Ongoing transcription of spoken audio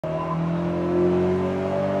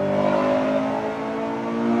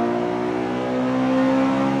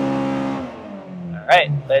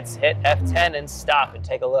right, let's hit F10 and stop and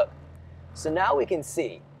take a look. So now we can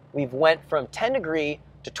see we've went from 10 degree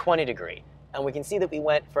to 20 degree. And we can see that we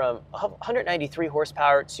went from 193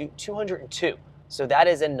 horsepower to 202. So that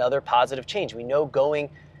is another positive change. We know going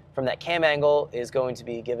from that cam angle is going to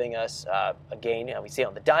be giving us a gain. We see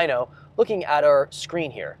on the dyno, looking at our screen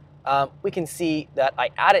here, we can see that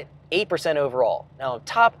I added 8% overall. Now on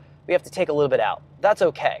top, we have to take a little bit out. That's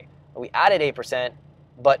okay. We added 8%,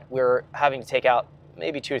 but we're having to take out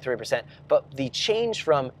maybe 2 to 3%. But the change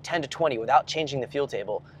from 10 to 20 without changing the fuel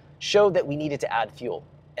table showed that we needed to add fuel.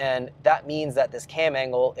 And that means that this cam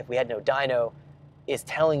angle, if we had no dyno, is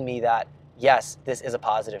telling me that, yes, this is a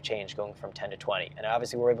positive change going from 10 to 20. And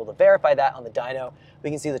obviously we're able to verify that on the dyno. We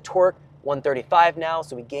can see the torque, 135 now,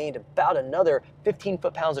 so we gained about another 15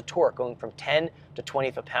 foot-pounds of torque going from 10 to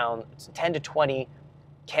 20 foot-pounds, 10 to 20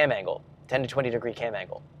 cam angle, 10 to 20 degree cam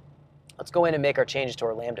angle. Let's go in and make our changes to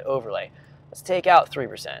our lambda overlay. Let's take out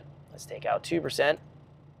 3%. Let's take out 2%.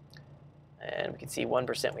 And we can see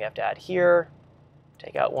 1% we have to add here.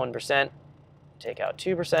 Take out 1%, take out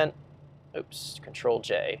 2%, oops, Control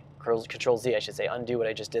Z, I should say, undo what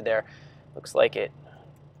I just did there. Looks like it,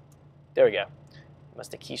 there we go.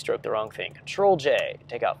 Must have keystroked the wrong thing. Control J,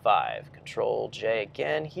 take out 5, Control J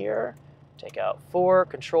again here, take out 4,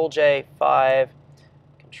 Control J, 5,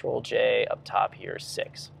 Control J up top here,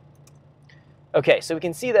 6. Okay, so we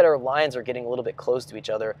can see that our lines are getting a little bit close to each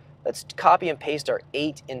other. Let's copy and paste our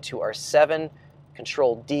 8 into our 7.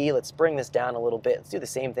 Control D, let's bring this down a little bit. Let's do the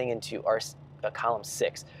same thing into our column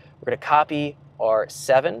 6. We're going to copy our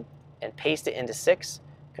 7 and paste it into 6.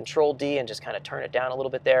 Control D and just kind of turn it down a little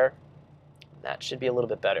bit there. That should be a little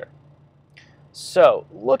bit better. So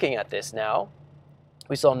looking at this now,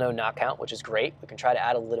 we saw no knock count, which is great. We can try to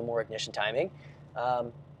add a little more ignition timing.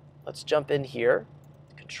 Let's jump in here,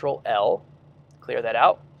 Control L, clear that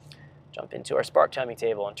out. Jump into our spark timing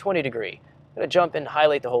table on 20 degree. I'm going to jump in and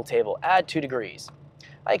highlight the whole table, add 2 degrees.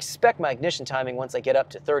 I expect my ignition timing once I get up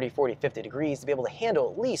to 30, 40, 50 degrees to be able to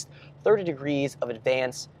handle at least 30 degrees of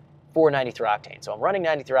advance for 93 octane. So I'm running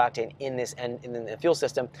 93 octane in this in the fuel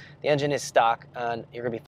system. The engine is stock, and you're going to be